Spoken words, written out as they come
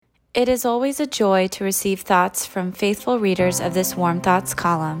It is always a joy to receive thoughts from faithful readers of this Warm Thoughts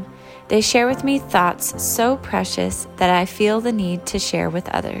column. They share with me thoughts so precious that I feel the need to share with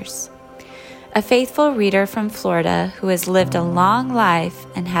others. A faithful reader from Florida who has lived a long life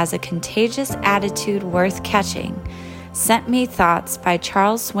and has a contagious attitude worth catching sent me thoughts by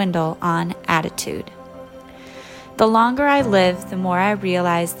Charles Swindoll on attitude. The longer I live, the more I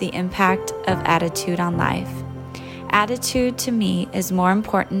realize the impact of attitude on life. Attitude to me is more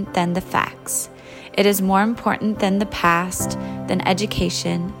important than the facts. It is more important than the past, than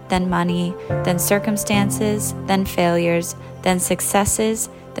education, than money, than circumstances, than failures, than successes,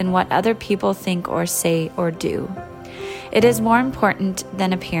 than what other people think or say or do. It is more important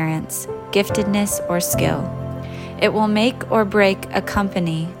than appearance, giftedness, or skill. It will make or break a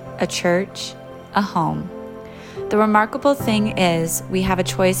company, a church, a home. The remarkable thing is, we have a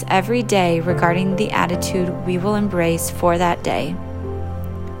choice every day regarding the attitude we will embrace for that day.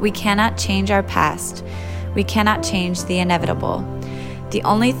 We cannot change our past. We cannot change the inevitable. The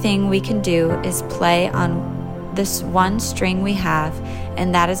only thing we can do is play on this one string we have,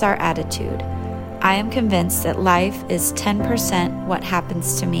 and that is our attitude. I am convinced that life is 10% what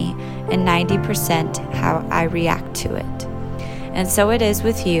happens to me and 90% how I react to it. And so it is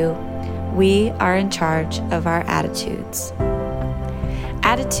with you. We are in charge of our attitudes.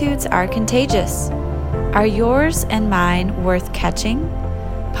 Attitudes are contagious. Are yours and mine worth catching?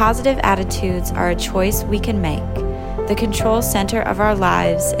 Positive attitudes are a choice we can make. The control center of our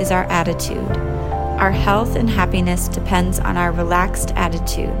lives is our attitude. Our health and happiness depends on our relaxed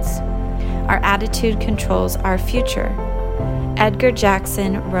attitudes. Our attitude controls our future. Edgar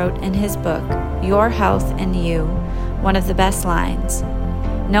Jackson wrote in his book, Your Health and You, one of the best lines.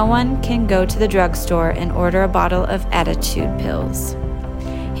 No one can go to the drugstore and order a bottle of attitude pills.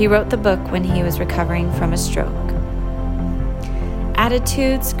 He wrote the book when he was recovering from a stroke.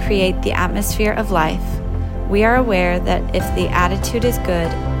 Attitudes create the atmosphere of life. We are aware that if the attitude is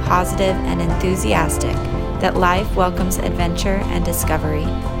good, positive, and enthusiastic, that life welcomes adventure and discovery.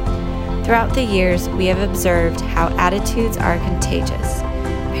 Throughout the years, we have observed how attitudes are contagious.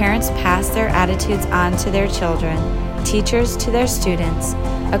 Parents pass their attitudes on to their children, teachers to their students,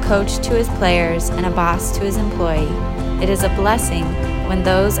 a coach to his players, and a boss to his employee. It is a blessing when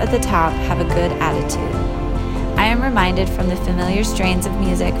those at the top have a good attitude. I am reminded from the familiar strains of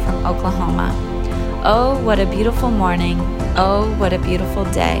music from Oklahoma. Oh, what a beautiful morning. Oh, what a beautiful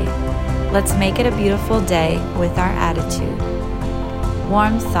day. Let's make it a beautiful day with our attitude.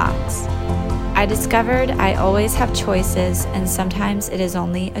 Warm thoughts. I discovered I always have choices, and sometimes it is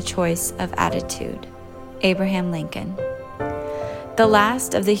only a choice of attitude. Abraham Lincoln. The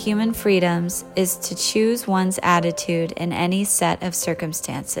last of the human freedoms is to choose one's attitude in any set of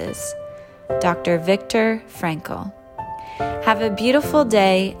circumstances. Dr. Viktor Frankl. Have a beautiful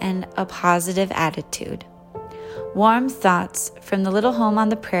day and a positive attitude. Warm Thoughts from the Little Home on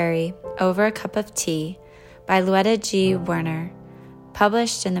the Prairie over a Cup of Tea by Louetta G. Werner,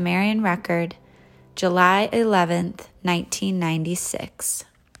 published in the Marion Record, July 11th, 1996.